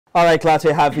All right, glad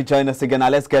to have you join us again. Now,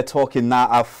 let's get talking now.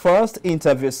 Our first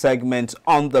interview segment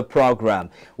on the program.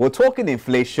 We're talking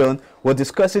inflation. We're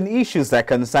discussing issues that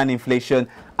concern inflation,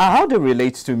 how they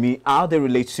relate to me, how they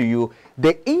relate to you.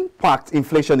 The impact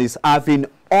inflation is having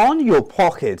on your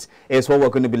pocket is what we're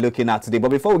going to be looking at today. But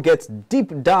before we get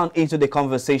deep down into the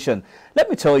conversation, let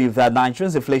me tell you that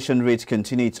Nigeria's inflation rate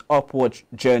continues its upward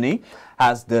journey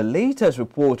as the latest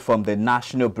report from the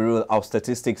National Bureau of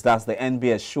Statistics, that's the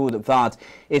NBS, showed that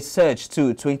it surged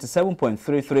to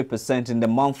 27.33% in the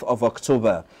month of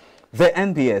October. The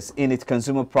NBS, in its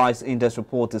Consumer Price Index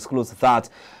report, disclosed that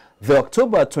the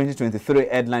October 2023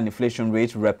 headline inflation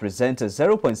rate represents a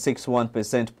 0.61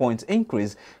 percentage point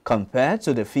increase compared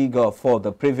to the figure for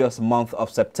the previous month of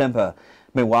September.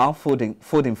 Meanwhile,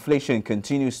 food inflation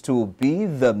continues to be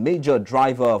the major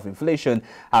driver of inflation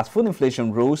as food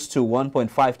inflation rose to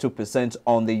 1.52%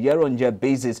 on the year-on-year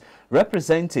basis,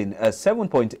 representing a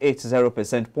 7.80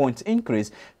 percentage point increase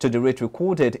to the rate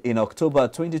recorded in October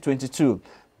 2022.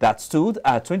 That stood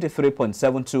at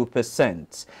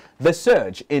 23.72%. The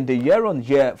surge in the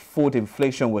year-on-year food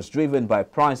inflation was driven by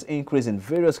price increase in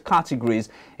various categories,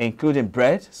 including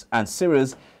bread and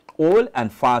cereals, oil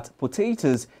and fat,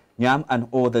 potatoes, yam and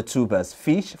other tubers,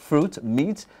 fish, fruit,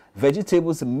 meat,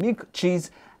 vegetables, milk, cheese,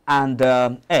 and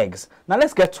eggs. Now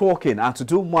let's get talking, and to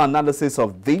do more analysis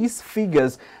of these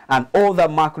figures and other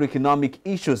macroeconomic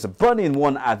issues, burning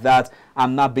one at that,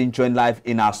 I'm now being joined live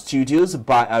in our studios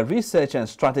by a research and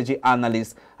strategy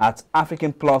analyst at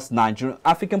African Plus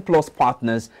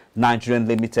Partners Nigerian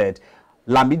Limited,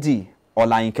 Lamidi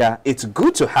Olayinka. It's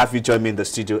good to have you join me in the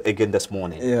studio again this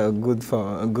morning. Yeah,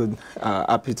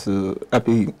 happy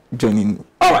joining.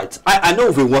 All right, I know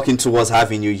we've been working towards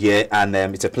having you here, and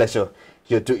it's a pleasure.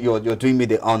 You're doing me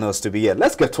the honors to be here.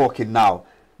 Let's get talking now.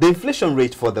 The inflation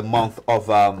rate for the month of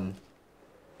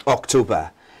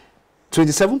October,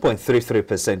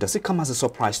 27.33%. Does it come as a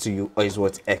surprise to you, or is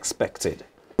what expected?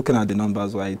 Looking at the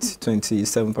numbers, right,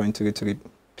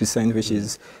 27.33%, which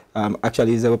is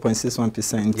actually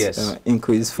 0.61%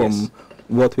 increase from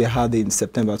what we had in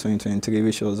September 2023,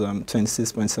 which was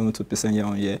 26.72%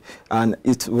 year-on-year. And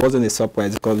it wasn't a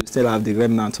surprise because we still have the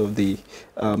remnant of the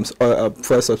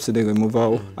fuel subsidy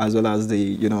removal, as well as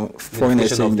the foreign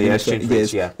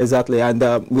exchange. Yes, exactly. And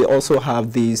we also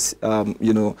have these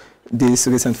this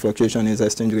recent fluctuation in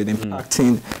exchange rate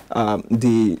impacting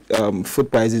the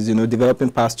food prices, developing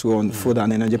pass-through on food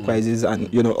and energy prices, and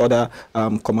other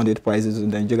commodity prices in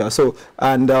Nigeria. So,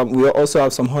 and we also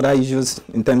have some other issues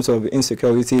in terms of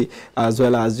insecurity, as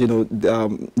well as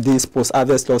these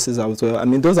post-harvest losses as well. I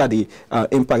mean, those are the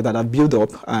impact that have built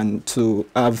up, and to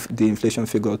have the inflation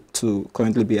figure to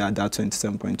currently be at that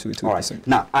 27.22%. All right.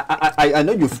 Now, I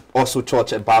know you've also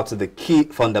talked about the key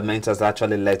fundamentals that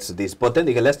actually led to this, but then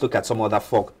again, let's look at some other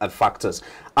factors.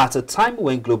 At a time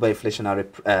when global inflationary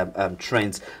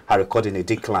trends are recording a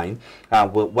decline,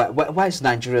 why is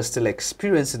Nigeria still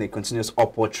experiencing a continuous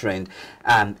upward trend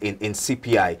in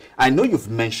CPI? I know you've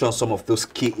mentioned some of those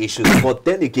key issues, but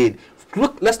then again,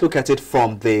 let's look at it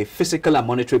from the fiscal and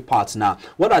monetary part now.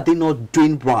 What are they not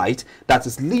doing right that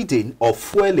is leading or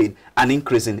fueling an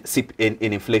increase in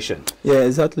inflation? Yeah,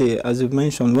 exactly. As you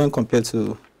mentioned, when compared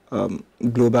to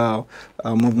global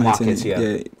movement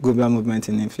global movement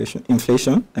in inflation.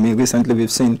 I mean, recently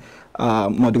we've seen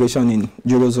moderation in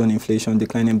Eurozone inflation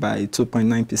declining by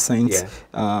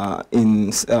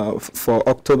 2.9% for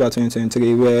October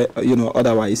 2023, where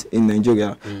otherwise in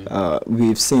Nigeria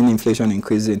we've seen inflation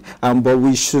increasing. But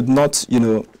we should not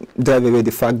drive away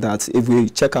the fact that if we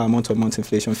check our month-on-month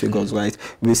inflation figures, right,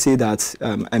 we see that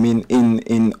I mean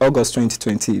in August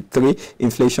 2023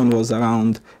 inflation was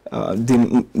around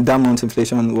that month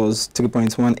inflation was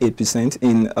 3.18%.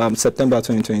 In September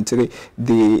 2023,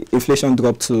 the inflation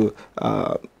dropped to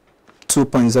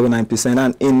 2.09%,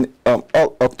 and in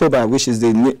October, which is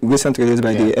the recent release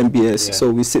by the NBS,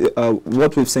 so we see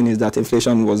what we've seen is that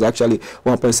inflation was actually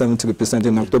 1.73%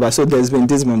 in October. So there's been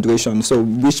this moderation, so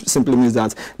which simply means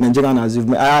that Nigeria has.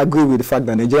 I agree with the fact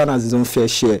that Nigeria has its own fair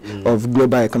share of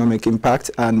global economic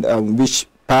impact, and which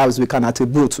perhaps we can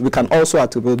also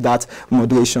attribute that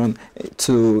moderation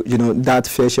to that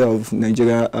fair share of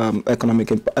Nigeria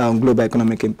global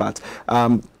economic impact.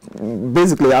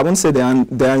 Basically, I won't say they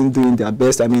aren't doing their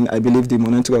best. I mean, I believe the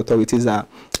monetary authorities are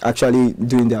actually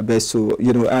doing their best to,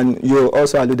 and you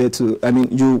also alluded to, I mean,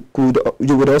 you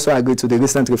would also agree to the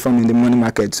recent reform in the money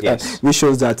market, which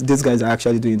shows that these guys are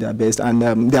actually doing their best, and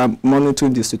they are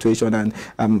monitoring the situation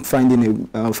and finding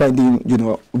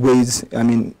ways, I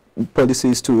mean,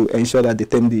 policies to ensure that they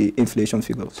tame the inflation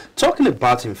figures. Talking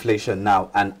about inflation now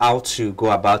and how to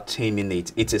go about taming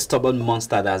it, it's a stubborn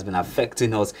monster that has been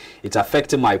affecting us. It's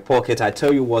affecting my pocket. I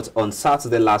tell you what, on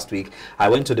Saturday last week, I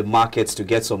went to the market to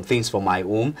get some things for my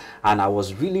home, and I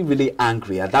was really, really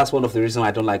angry. And that's one of the reasons why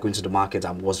I don't like going to the market.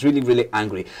 I was really, really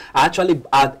angry. I actually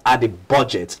had a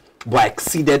budget, but I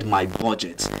exceeded my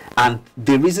budget, and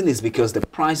the reason is because the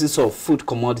prices of food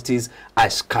commodities are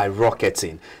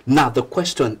skyrocketing. Now the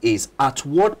question is, at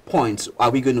what point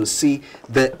are we going to see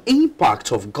the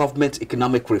impact of government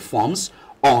economic reforms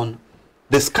on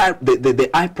the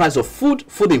high price of food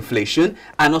inflation,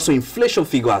 and also inflation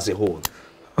figure as a whole?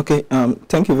 Okay,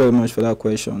 thank you very much for that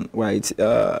question. Right.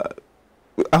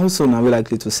 How soon are we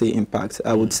likely to see impact?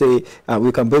 I would say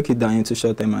we can break it down into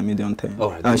short term and medium term,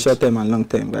 and short term and long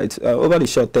term. Right. Over the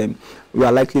short term, we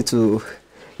are likely to,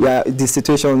 the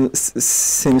situation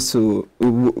seems to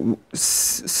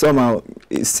somehow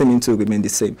is seeming to remain the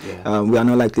same. Yeah. We are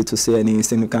not likely to see any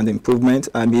significant improvement.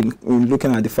 I mean, we're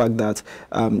looking at the fact that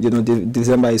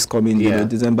December is coming. Yeah. You know,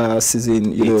 December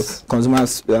season. You know,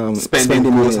 consumers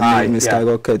spending may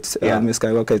skyrocket,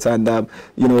 and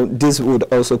this would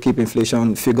also keep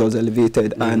inflation figures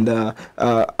elevated. And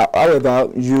however,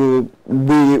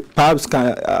 we perhaps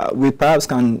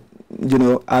can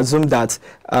assume that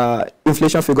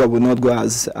inflation figure will not go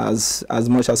as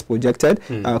much as projected,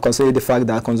 considering the fact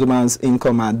that consumers'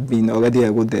 income had been already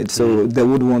eroded, so they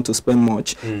would want to spend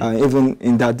much, even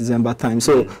in that December time.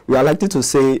 So we are likely to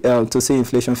see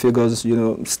inflation figures,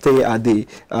 stay at the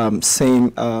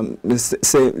same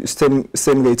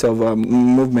rate of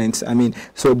movement. I mean,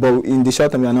 but in the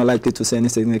short term, we are not likely to see any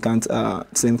significant.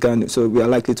 So we are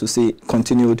likely to see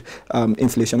continued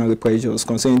inflationary pressures,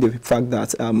 considering the fact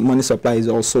that money supply is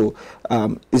also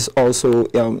on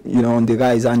the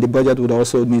rise, and the budget would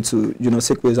also need to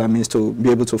seek ways and means to be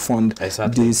able to fund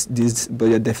these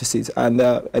budget deficits. And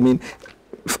I mean,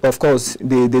 of course,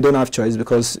 they don't have choice,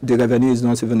 because the revenue is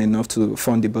not even enough to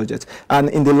fund the budget. And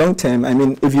in the long term, I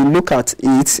mean, if you look at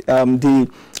it, the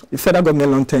federal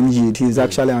government long-term yield is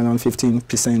actually around 15%,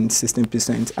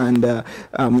 16%, and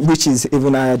which is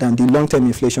even higher than the long-term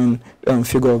inflation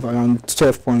figure of around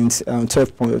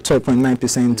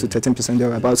 12.9% to 13%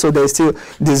 thereabouts. So there's still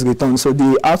this return. So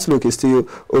the outlook is still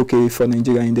okay for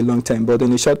Nigeria in the long term, but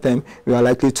in the short term, we are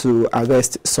likely to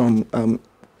arrest some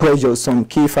pressures, some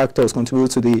key factors contribute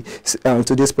to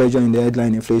this pressure in the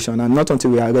headline inflation, and not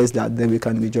until we arrest that, then we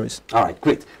can rejoice. All right,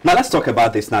 great. Now let's talk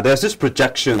about this. Now there's this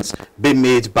projections being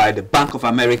made by the Bank of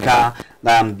America,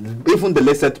 even the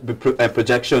latest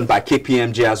projection by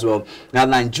KPMG as well. Now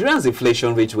Nigeria's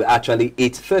inflation rate will actually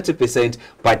hit 30%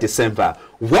 by December.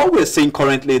 What we're seeing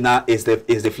currently now is the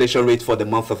inflation rate for the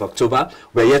month of October.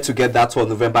 We're yet to get that for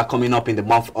November, coming up in the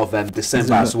month of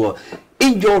December as well.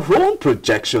 In your own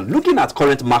projection, looking at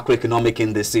current macroeconomic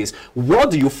indices, what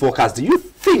do you forecast? Do you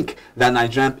think that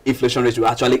Nigerian inflation rate will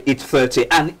actually hit 30?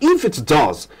 And if it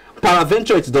does,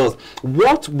 peradventure it does,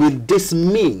 what will this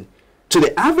mean to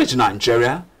the average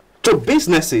Nigeria, to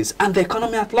businesses, and the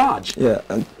economy at large? Yeah,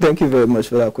 and thank you very much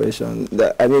for that question.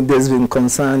 I mean, there's been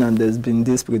concern, and there's been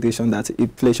this prediction that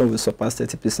inflation will surpass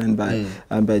 30% by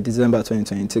December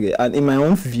 2023. And in my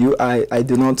own view, I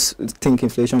do not think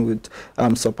inflation would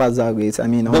surpass that rate. I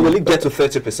mean, but will it get to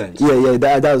 30%? Yeah,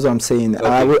 that's what I'm saying.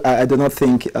 Okay. I do not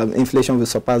think inflation will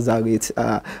surpass that rate.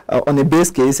 On a base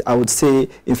case, I would say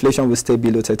inflation will stay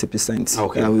below 30%.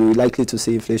 Okay. We're likely to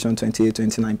see inflation 28,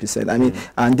 29%. I mean,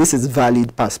 and this is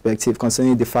valid perspective,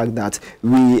 concerning the fact that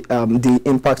the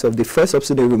impact of the first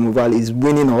subsidy removal is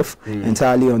winning off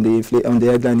entirely on the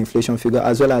headline inflation figure,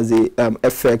 as well as the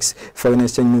FX, foreign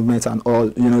exchange movement, and all.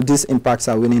 These impacts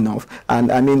are winning off.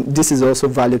 And I mean, this is also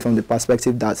valid from the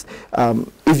perspective that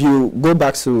if you go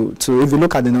back to if you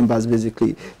look at the numbers,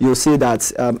 basically, you'll see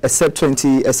that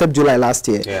except July last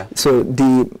year, so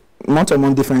the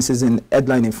month-on-month differences in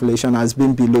headline inflation has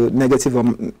been below negative or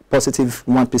positive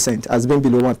 1%, has been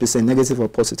below 1%, negative or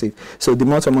positive. So the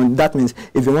month-on-month, that means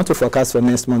if you want to forecast for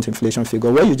next month inflation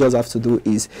figure, what you just have to do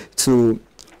is to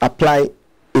apply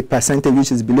a percentage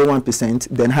which is below 1%,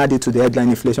 then add it to the headline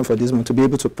inflation for this month to be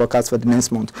able to forecast for the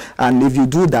next month. And if you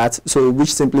do that, so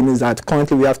which simply means that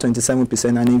currently we have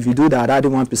 27%, and if you do that,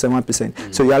 adding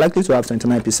 1%, so you are likely to have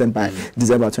 29% by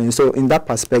December 20. So in that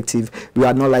perspective, we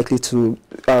are not likely to.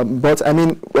 But I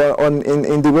mean,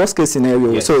 in the worst case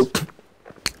scenario, so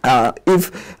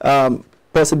if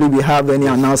possibly we have any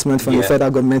announcement from the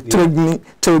federal government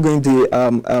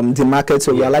triggering the market,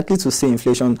 so we are likely to see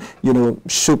inflation,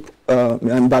 shoot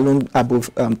and balloon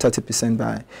above 30%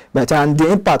 by time. And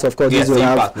the impact, of course, this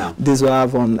will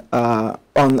have on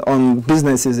on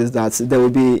businesses is that there will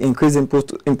be increased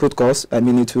input costs. I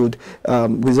mean, it would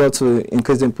result to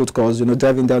increased input costs, you know,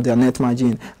 driving down their net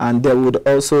margin, and there would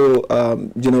also,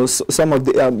 you know, some of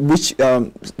the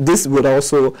this would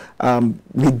also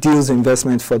reduce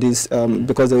investment for this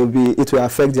because it will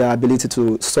affect their ability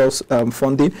to source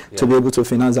funding to be able to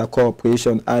finance their core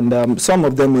operation, and some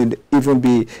of them would even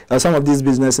be some of these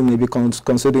businesses may be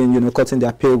considering, you know, cutting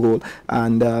their payroll,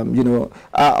 and you know,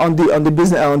 on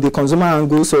the consumer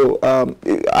angle. So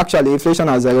actually, inflation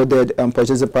has eroded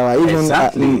purchasing power. Even I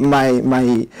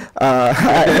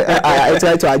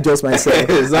try to adjust myself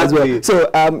as well. So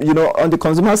you know, on the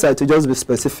consumer side, to just be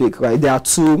specific, right? There are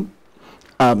two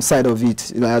side of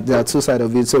it. There are two sides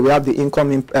of it. So we have the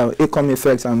income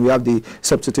effect, and we have the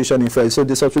substitution effect. So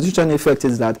the substitution effect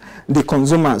is that the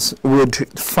consumers would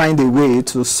find a way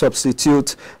to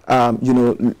substitute, you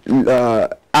know,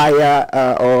 higher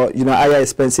or, you know, higher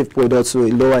expensive products to a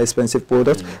lower expensive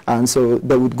product, and so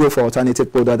they would go for alternative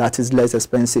product that is less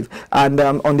expensive. And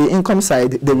on the income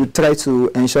side, they would try to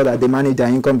ensure that they manage their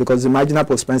income, because the marginal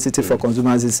propensity for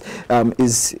consumers is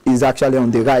actually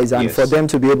on the rise, and for them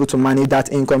to be able to manage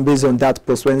that income based on that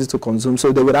propensity to consume,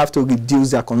 so they would have to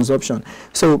reduce their consumption.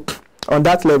 So on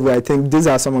that level, I think these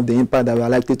are some of the impact that we are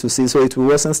likely to see. So it will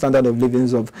worsen standard of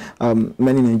living of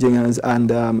many Nigerians,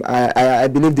 and I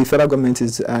believe the federal government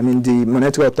is, I mean, the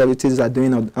monetary authorities are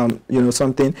doing, you know,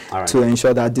 something to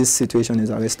ensure that this situation is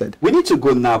arrested. We need to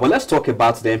go now, but let's talk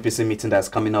about the MPC meeting that's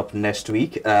coming up next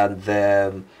week.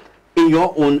 In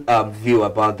your own view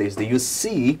about this, do you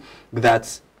see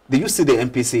the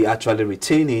MPC actually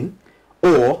retaining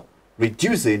or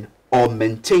reducing or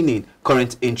maintaining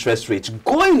current interest rates,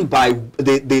 going by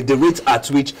the rate at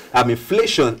which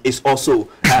inflation is also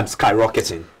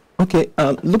skyrocketing? Okay,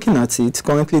 looking at it,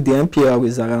 currently the MPR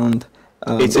is around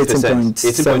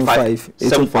 18.75.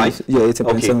 Yeah,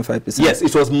 18.75%. Yes,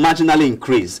 it was marginally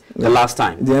increased the last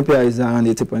time. The MPR is around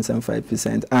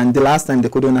 80.75%, and the last time they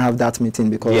couldn't have that meeting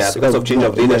because of change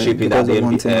of leadership in the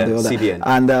CBN,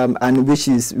 and which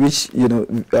you know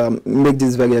make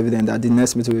this very evident that the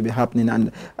next meeting will be happening,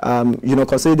 and you know,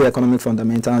 consider the economic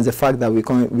fundamentals, the fact that we've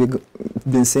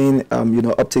been seeing you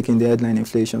know, uptick in the headline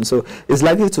inflation, so it's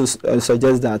likely to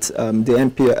suggest that the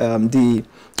MPR, the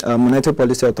Monetary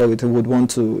Policy Authority would want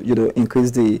to, you know,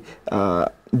 increase the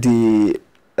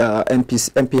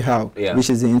MPR, which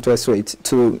is the interest rate,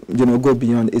 to, you know, go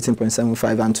beyond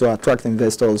 18.75 and to attract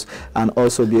investors, and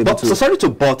also be able to. So sorry to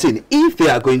butt in. If they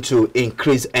are going to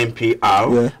increase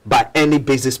MPR by any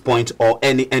basis point or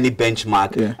any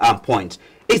benchmark point,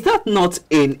 is that not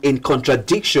in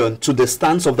contradiction to the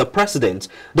stance of the president?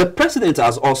 The president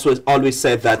has also always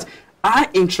said that our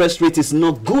interest rate is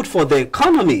not good for the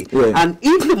economy. And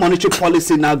if the monetary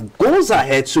policy now goes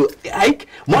ahead to hike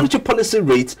monetary policy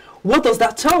rates, what does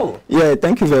that tell? Yeah,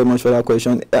 thank you very much for that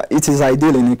question. It is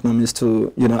ideal in economics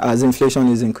to, you know, as inflation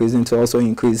is increasing, to also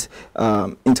increase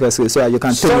interest rates, so you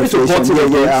can. Sorry to butt in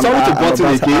again. Sorry to butt in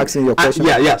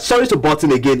again. Sorry to butt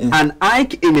in again. An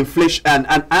hike in inflation and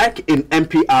an hike in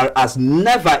MPR has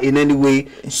never in any way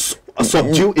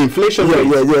subdue inflation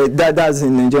rate. That's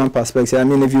in Nigerian perspective. I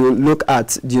mean, if you look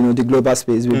at, you know, the global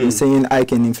space, we've been seeing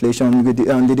hike in inflation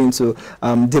leading to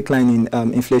decline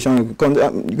in inflation.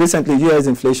 Recently, U.S.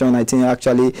 inflation, I think,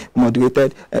 actually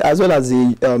moderated, as well as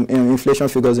the inflation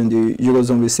figures in the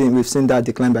Eurozone. We've seen that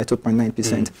decline by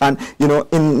 2.9%. And, you know,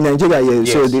 in Nigeria,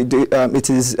 so it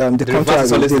is the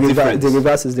contrary. The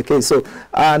reverse is the case. So,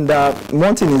 and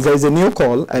one thing is, there is a new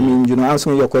call. I mean, you know,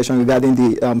 answering your question regarding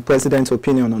the president's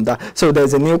opinion on that. So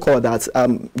there's a new call that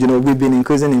you know, we've been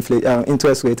increasing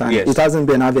interest rate, and it hasn't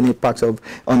been having impact on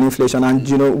inflation. And,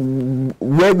 you know,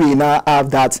 where we now have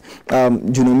that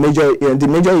you know, the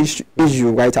major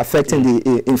issue, right, affecting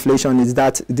the inflation is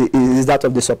that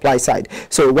of the supply side.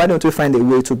 So why don't we find a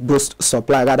way to boost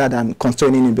supply rather than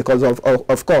constraining it? Because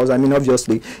of course, I mean,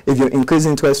 obviously, if you increase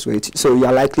interest rate, so you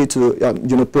are likely to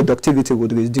you know, productivity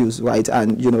would reduce, right,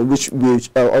 and, you know, which will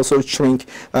also shrink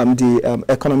the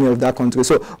economy of that country.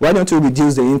 So why don't you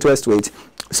reduce the interest rate,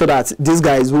 so that these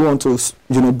guys who want to,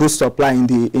 you know, boost supply in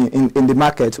the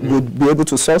market would be able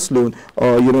to source loan,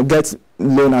 or, you know, get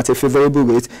loan at a favorable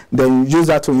rate, then use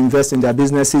that to invest in their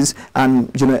businesses, and,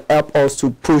 you know, help us to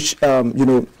push you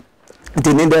know,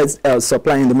 the needed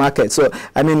supply in the market. So,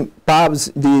 I mean,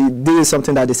 perhaps this is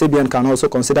something that the CBN can also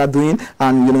consider doing,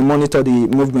 and, you know, monitor the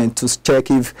movement to check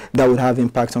if that would have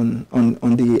impact on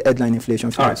the headline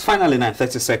inflation figures. All right, finally, now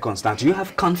 30 seconds. Now, do you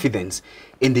have confidence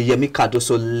in the Yemi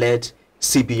Cardoso-led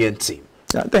CBN team?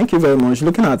 Yeah, thank you very much.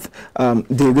 Looking at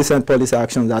the recent policy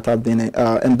actions that have been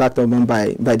embarked upon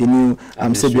by the new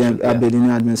CBN, the new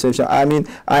administration, I mean,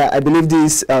 I believe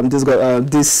this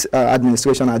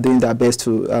administration are doing their best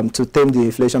to tame the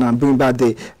inflation and bring back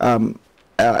the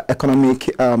economic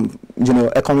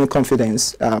economic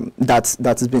confidence that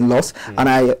has been lost, and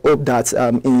I hope that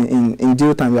in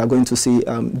due time we are going to see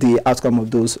the outcome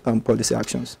of those policy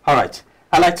actions. All right.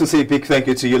 I'd like to say a big thank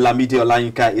you to you, Lamidi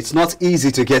Olayinka. It's not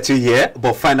easy to get you here,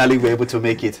 but finally we're able to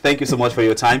make it. Thank you so much for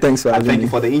your time. Thanks for having me. Thank you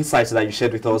for the insights that you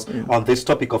shared with us on this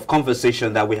topic of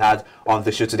conversation that we had on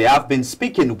the show today. I've been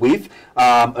speaking with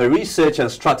a research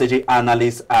and strategy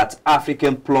analyst at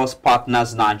African Plus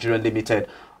Partners Nigeria Limited,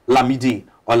 Lamidi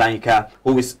Olayinka,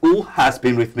 who has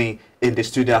been with me in the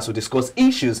studio as we discuss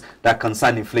issues that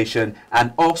concern inflation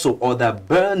and also other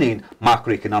burning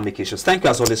macroeconomic issues. Thank you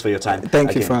as always for your time.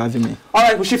 Thank you for having me. All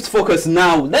right, we shift focus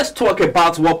now. Let's talk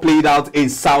about what played out in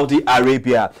Saudi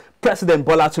Arabia. President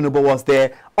Bola Tinubu was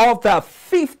there. Other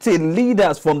 50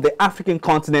 leaders from the African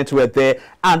continent were there.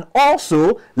 And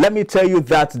also, let me tell you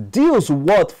that deals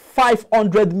worth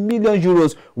 500 million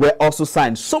euros were also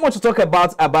signed. So much to talk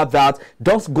about that.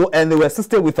 Don't go anywhere. So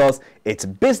stay with us. It's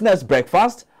Business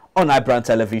Breakfast on iBrand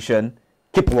Television.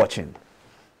 Keep watching.